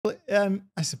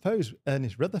I suppose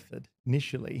Ernest Rutherford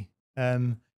initially.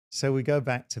 So we go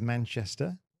back to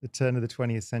Manchester, the turn of the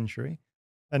 20th century,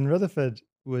 and Rutherford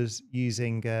was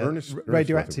using Ernest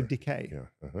radioactive Rutherford. decay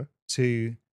Yeah. Uh-huh.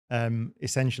 to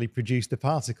essentially produce the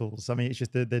particles. I mean, it's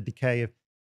just the decay of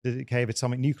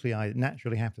atomic nuclei that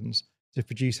naturally happens to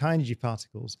produce high energy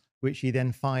particles, which he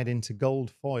then fired into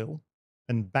gold foil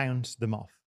and bounced them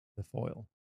off the foil.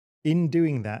 In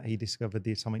doing that, he discovered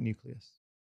the atomic nucleus.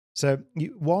 So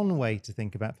one way to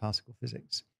think about particle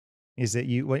physics is that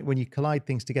when you collide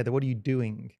things together, what are you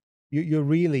doing? You're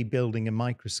really building a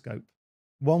microscope.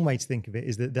 One way to think of it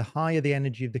is that the higher the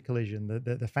energy of the collision,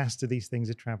 the faster these things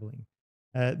are traveling,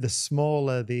 the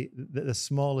smaller the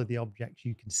smaller the objects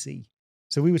you can see.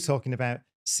 So we were talking about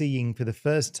seeing for the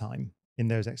first time in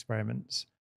those experiments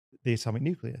the atomic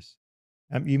nucleus.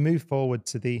 You move forward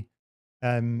to the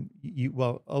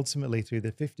ultimately through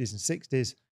the 50s and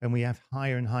 60s, and we have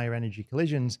higher and higher energy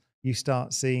collisions, you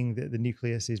start seeing that the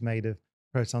nucleus is made of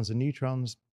protons and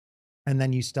neutrons. And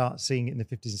then you start seeing it in the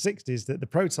 50s and 60s that the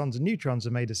protons and neutrons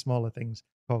are made of smaller things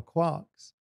called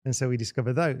quarks. And so we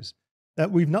discover those.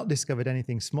 We've not discovered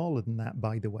anything smaller than that,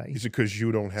 by the way. Is it because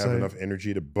you don't have enough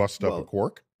energy to bust up a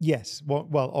quark? Yes.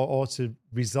 Or to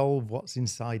resolve what's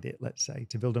inside it, let's say,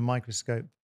 to build a microscope.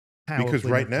 Because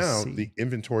right now, the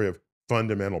inventory of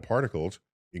fundamental particles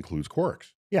includes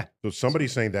quarks. Yeah. So somebody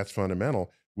saying that's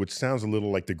fundamental, which sounds a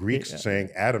little like the Greeks saying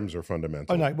atoms are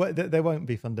fundamental. Oh, no, well, they won't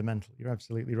be fundamental. You're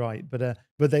absolutely right. But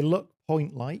they look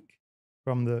point-like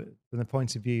from the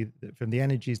point of view, from the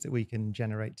energies that we can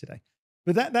generate today.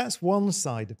 But that's one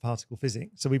side of particle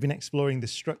physics. So we've been exploring the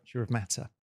structure of matter,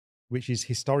 which is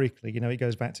historically, it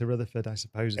goes back to Rutherford, I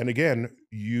suppose. And again,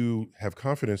 you have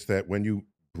confidence that when you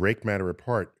break matter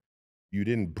apart, you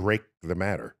didn't break the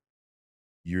matter.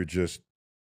 You're just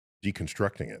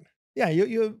deconstructing it. Yeah,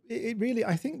 it really,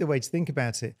 I think the way to think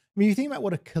about it, I mean, you think about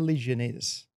what a collision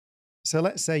is. So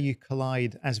let's say you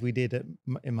collide, as we did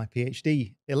in my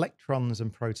PhD, electrons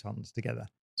and protons together.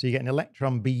 So you get an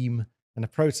electron beam and a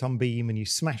proton beam and you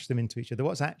smash them into each other.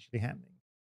 What's actually happening?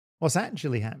 What's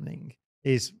actually happening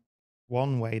is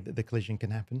one way that the collision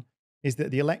can happen is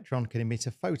that the electron can emit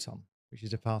a photon, which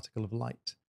is a particle of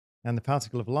light. And the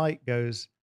particle of light goes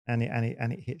and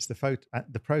it hits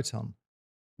the proton.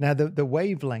 Now, the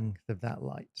wavelength of that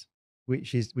light,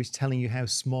 which is telling you how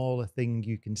small a thing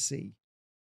you can see,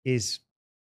 is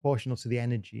proportional to the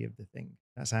energy of the thing.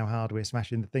 That's how hard we're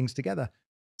smashing the things together.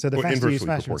 So the faster you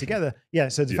smash them together,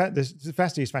 the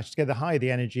faster you smash together, the higher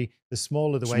the energy, the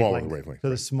smaller the wavelength, so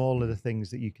the smaller the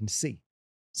things that you can see.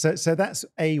 So that's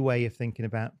a way of thinking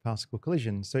about particle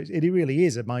collisions. So it really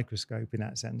is a microscope in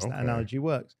that sense. That analogy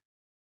works.